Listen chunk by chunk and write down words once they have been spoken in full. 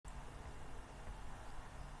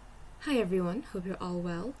Hi everyone, hope you're all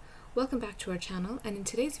well. Welcome back to our channel, and in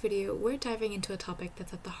today's video we're diving into a topic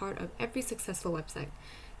that's at the heart of every successful website: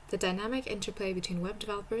 the dynamic interplay between web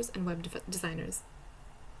developers and web designers.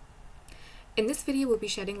 In this video we'll be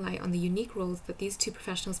shedding light on the unique roles that these two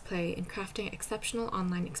professionals play in crafting exceptional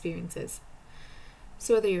online experiences.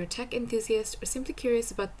 So whether you're a tech enthusiast or simply curious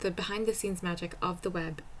about the behind-the-scenes magic of the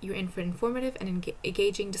web, you're in for an informative and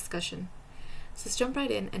engaging discussion. So let's jump right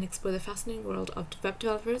in and explore the fascinating world of web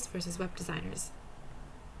developers versus web designers.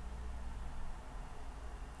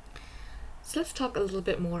 So let's talk a little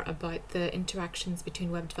bit more about the interactions between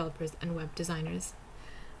web developers and web designers.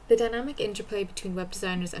 The dynamic interplay between web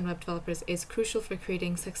designers and web developers is crucial for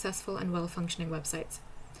creating successful and well-functioning websites.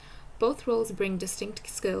 Both roles bring distinct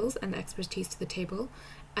skills and expertise to the table,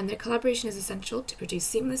 and their collaboration is essential to produce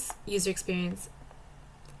seamless user experience.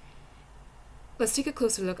 Let's take a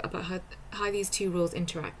closer look about how these two roles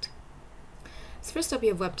interact. So first up, we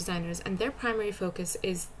have web designers, and their primary focus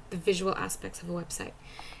is the visual aspects of a website.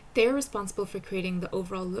 They are responsible for creating the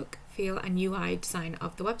overall look, feel, and UI design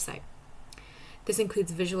of the website. This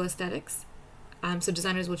includes visual aesthetics. So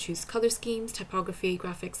designers will choose color schemes, typography,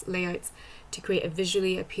 graphics, layouts to create a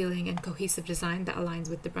visually appealing and cohesive design that aligns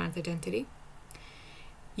with the brand's identity.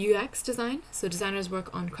 UX design, so designers work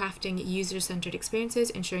on crafting user-centered experiences,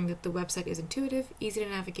 ensuring that the website is intuitive, easy to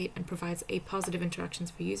navigate, and provides positive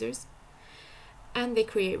interactions for users. And they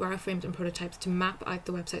create wireframes and prototypes to map out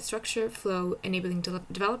the website structure, flow, enabling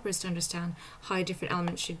developers to understand how different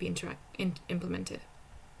elements should be implemented.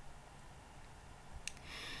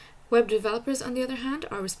 Web developers, on the other hand,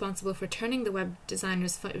 are responsible for turning the web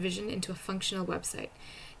designer's vision into a functional website.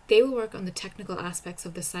 They will work on the technical aspects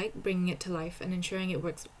of the site, bringing it to life and ensuring it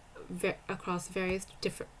works across various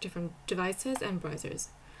different devices and browsers.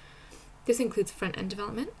 This includes front-end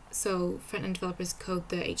development, so front-end developers code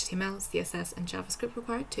the HTML, CSS, and JavaScript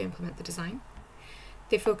required to implement the design.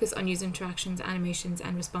 They focus on user interactions, animations,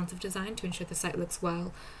 and responsive design to ensure the site looks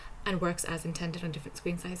well and works as intended on different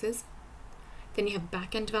screen sizes. Then you have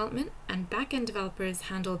back-end development, and back-end developers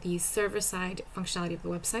handle the server-side functionality of the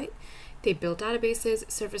website. They build databases,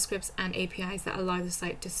 server scripts, and APIs that allow the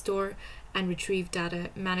site to store and retrieve data,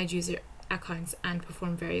 manage user accounts, and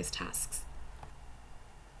perform various tasks.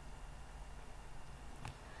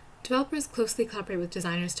 Developers closely collaborate with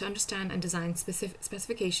designers to understand and design specific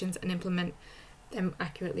specifications and implement them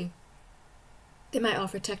accurately. They might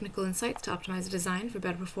offer technical insights to optimize the design for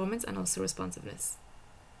better performance and also responsiveness.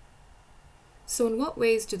 So in what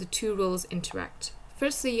ways do the two roles interact?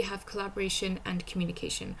 Firstly, you have collaboration and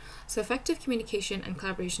communication. So effective communication and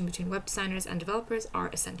collaboration between web designers and developers are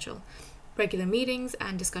essential. Regular meetings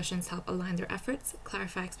and discussions help align their efforts,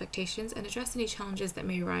 clarify expectations, and address any challenges that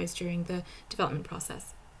may arise during the development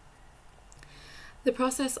process. The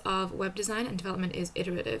process of web design and development is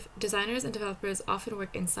iterative. Designers and developers often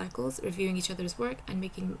work in cycles, reviewing each other's work and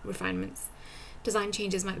making refinements. Design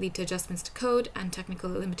changes might lead to adjustments to code, and technical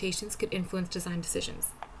limitations could influence design decisions.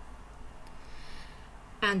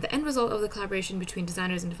 And the end result of the collaboration between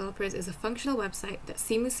designers and developers is a functional website that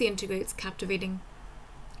seamlessly integrates captivating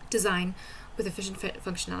design with efficient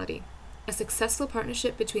functionality. A successful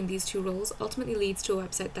partnership between these two roles ultimately leads to a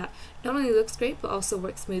website that not only looks great but also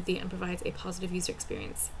works smoothly and provides a positive user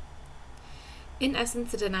experience. In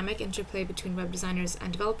essence, the dynamic interplay between web designers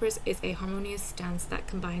and developers is a harmonious dance that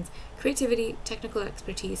combines creativity, technical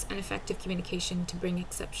expertise, and effective communication to bring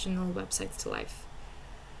exceptional websites to life.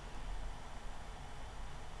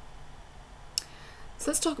 So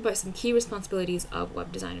let's talk about some key responsibilities of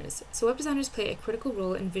web designers. So web designers play a critical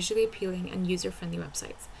role in visually appealing and user-friendly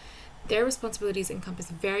websites. Their responsibilities encompass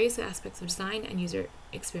various aspects of design and user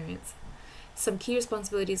experience. Some key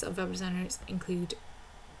responsibilities of web designers include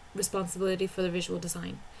responsibility for the visual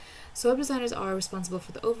design. So web designers are responsible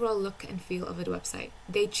for the overall look and feel of a website.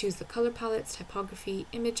 They choose the color palettes, typography,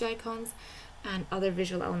 image icons, and other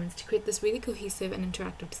visual elements to create this really cohesive and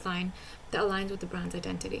interactive design that aligns with the brand's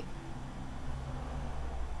identity.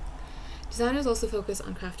 Designers also focus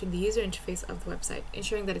on crafting the user interface of the website,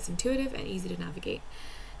 ensuring that it's intuitive and easy to navigate.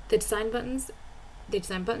 They design buttons,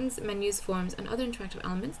 menus, forms, and other interactive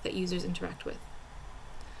elements that users interact with.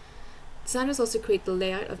 Designers also create the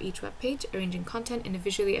layout of each web page, arranging content in a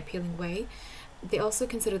visually appealing way. They also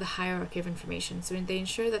consider the hierarchy of information, so they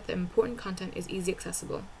ensure that the important content is easily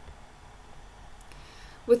accessible.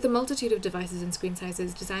 With the multitude of devices and screen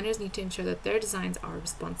sizes, designers need to ensure that their designs are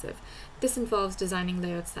responsive. This involves designing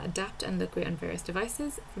layouts that adapt and look great on various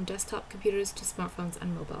devices, from desktop computers to smartphones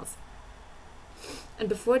and mobiles. And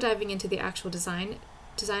before diving into the actual design,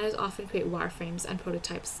 designers often create wireframes and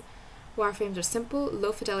prototypes Wireframes are simple,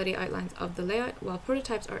 low-fidelity outlines of the layout, while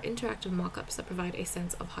prototypes are interactive mock-ups that provide a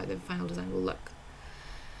sense of how the final design will look.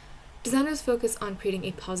 Designers focus on creating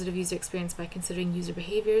a positive user experience by considering user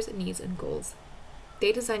behaviors, needs, and goals.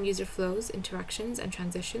 They design user flows, interactions, and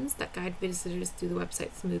transitions that guide visitors through the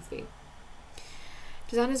website smoothly.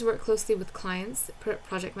 Designers work closely with clients,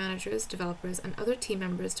 project managers, developers, and other team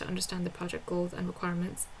members to understand the project goals and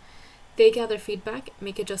requirements. They gather feedback,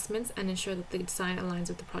 make adjustments, and ensure that the design aligns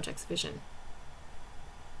with the project's vision.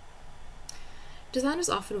 Designers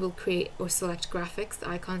often will create or select graphics,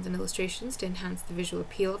 icons, and illustrations to enhance the visual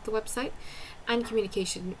appeal of the website and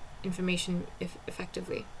communication information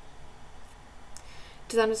effectively.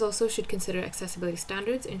 Designers also should consider accessibility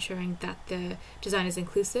standards, ensuring that the design is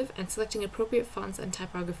inclusive, and selecting appropriate fonts and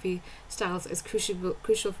typography styles is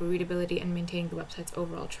crucial for readability and maintaining the website's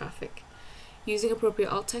overall traffic. Using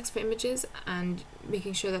appropriate alt text for images and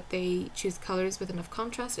making sure that they choose colors with enough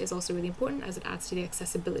contrast is also really important, as it adds to the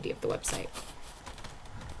accessibility of the website.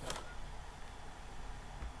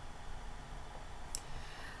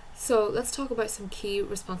 So let's talk about some key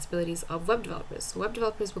responsibilities of web developers. So web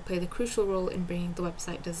developers will play the crucial role in bringing the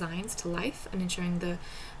website designs to life and ensuring the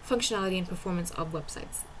functionality and performance of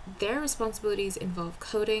websites. Their responsibilities involve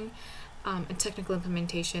coding and technical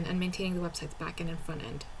implementation and maintaining the website's backend and front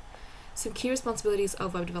end. Some key responsibilities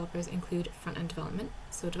of web developers include front-end development.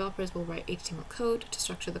 So developers will write HTML code to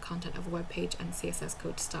structure the content of a web page and CSS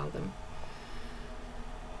code to style them.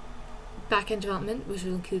 Back-end development, which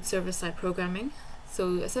will include server-side programming.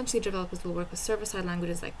 So essentially developers will work with server-side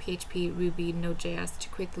languages like PHP, Ruby, Node.js to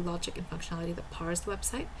create the logic and functionality that powers the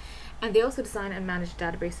website. And they also design and manage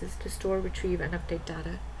databases to store, retrieve, and update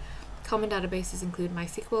data. Common databases include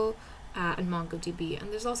MySQL and MongoDB,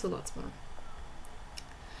 and there's also lots more.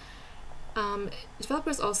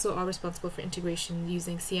 Developers also are responsible for integration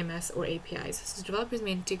using CMS or APIs. So developers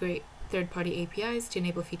may integrate third-party APIs to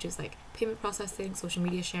enable features like payment processing, social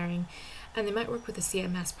media sharing, and they might work with a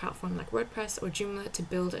CMS platform like WordPress or Joomla to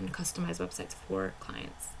build and customize websites for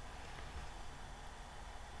clients.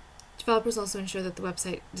 Developers also ensure that the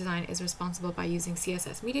website design is responsible by using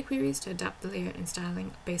CSS media queries to adapt the layout and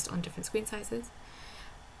styling based on different screen sizes.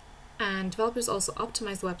 And developers also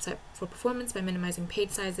optimize the website for performance by minimizing page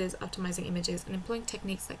sizes, optimizing images, and employing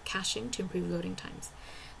techniques like caching to improve loading times.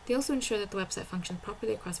 They also ensure that the website functions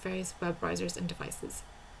properly across various web browsers and devices.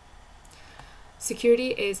 Security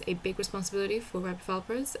is a big responsibility for web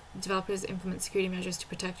developers. Developers implement security measures to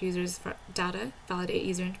protect users' data, validate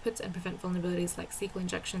user inputs, and prevent vulnerabilities like SQL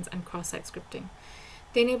injections and cross-site scripting.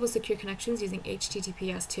 They enable secure connections using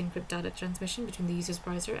HTTPS to encrypt data transmission between the user's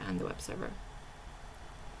browser and the web server.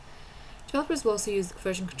 Developers will also use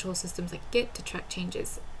version control systems like Git to track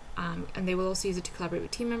changes, and they will also use it to collaborate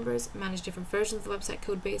with team members, manage different versions of the website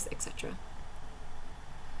code base, etc.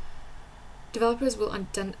 Developers will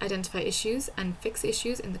identify issues and fix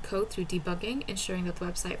issues in the code through debugging, ensuring that the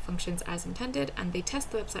website functions as intended, and they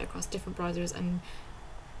test the website across different browsers and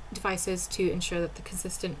devices to ensure that the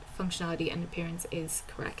consistent functionality and appearance is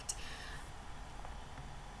correct.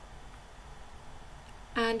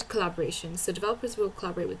 And collaboration. So developers will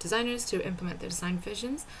collaborate with designers to implement their design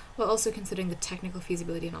visions while also considering the technical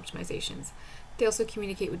feasibility and optimizations. They also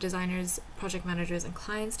communicate with designers, project managers, and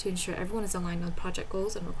clients to ensure everyone is aligned on project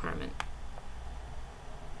goals and requirements.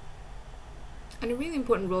 And a really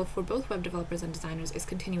important role for both web developers and designers is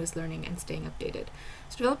continuous learning and staying updated.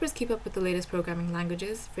 So developers keep up with the latest programming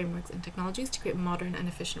languages, frameworks, and technologies to create modern and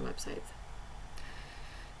efficient websites.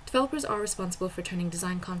 Developers are responsible for turning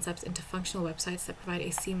design concepts into functional websites that provide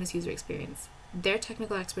a seamless user experience. Their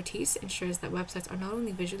technical expertise ensures that websites are not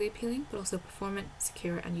only visually appealing, but also performant,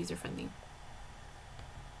 secure, and user-friendly.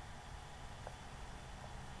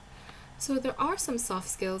 So there are some soft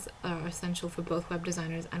skills that are essential for both web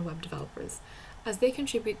designers and web developers, as they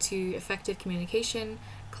contribute to effective communication,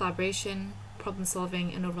 collaboration, problem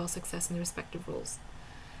solving, and overall success in their respective roles.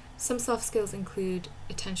 Some soft skills include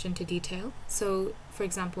attention to detail. So, for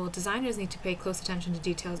example, designers need to pay close attention to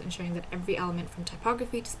details, ensuring that every element from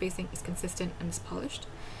typography to spacing is consistent and is polished.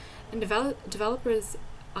 And developers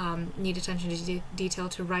need attention to detail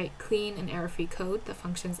to write clean and error-free code that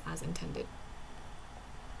functions as intended.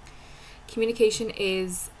 Communication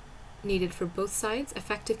is needed for both sides.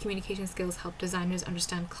 Effective communication skills help designers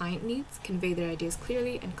understand client needs, convey their ideas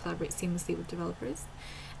clearly, and collaborate seamlessly with developers.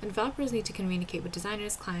 And developers need to communicate with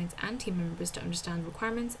designers, clients, and team members to understand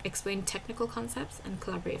requirements, explain technical concepts, and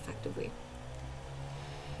collaborate effectively.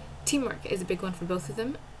 Teamwork is a big one for both of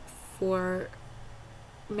them. For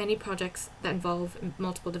many projects that involve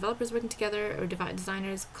multiple developers working together or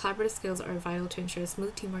designers, collaborative skills are vital to ensure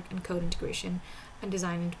smooth teamwork and code integration and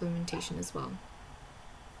design implementation as well.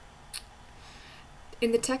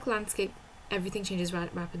 In the tech landscape, everything changes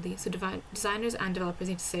rapidly, so designers and developers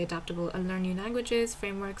need to stay adaptable and learn new languages,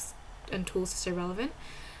 frameworks, and tools to stay relevant.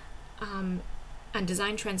 And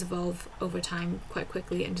design trends evolve over time quite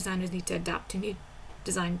quickly, and designers need to adapt to new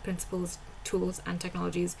design principles, tools, and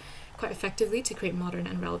technologies quite effectively to create modern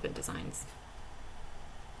and relevant designs.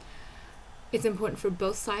 It's important for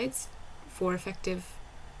both sides for effective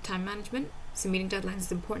time management. So meeting deadlines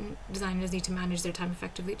is important. Designers need to manage their time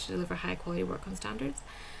effectively to deliver high quality work on standards.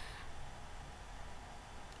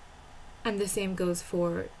 And the same goes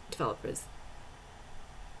for developers.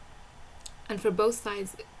 And for both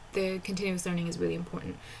sides, the continuous learning is really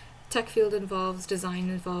important. Tech field involves, design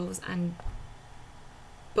involves, and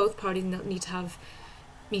both parties need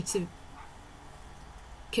to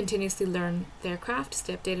continuously learn their craft,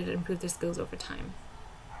 stay updated, and improve their skills over time.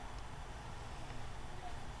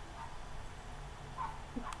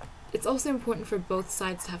 It's also important for both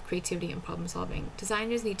sides to have creativity and problem solving.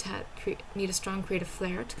 Designers need a strong creative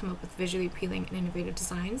flair to come up with visually appealing and innovative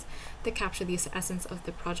designs that capture the essence of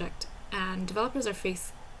the project, and developers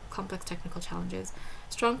face complex technical challenges.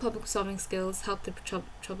 Strong problem solving skills help them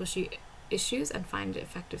troubleshoot issues and find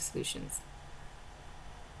effective solutions.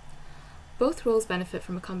 Both roles benefit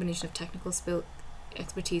from a combination of technical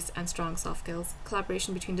expertise and strong soft skills.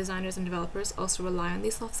 Collaboration between designers and developers also rely on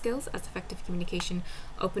these soft skills, as effective communication,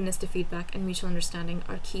 openness to feedback, and mutual understanding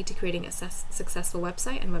are key to creating a successful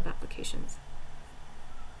website and web applications.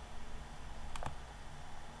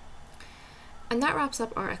 And that wraps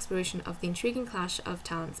up our exploration of the intriguing clash of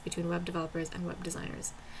talents between web developers and web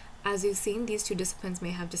designers. As you've seen, these two disciplines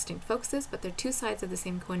may have distinct focuses, but they're two sides of the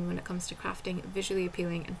same coin when it comes to crafting a visually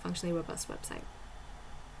appealing and functionally robust website.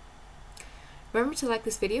 Remember to like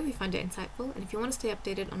this video if you find it insightful, and if you want to stay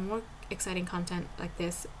updated on more exciting content like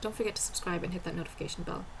this, don't forget to subscribe and hit that notification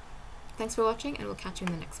bell. Thanks for watching, and we'll catch you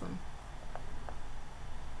in the next one.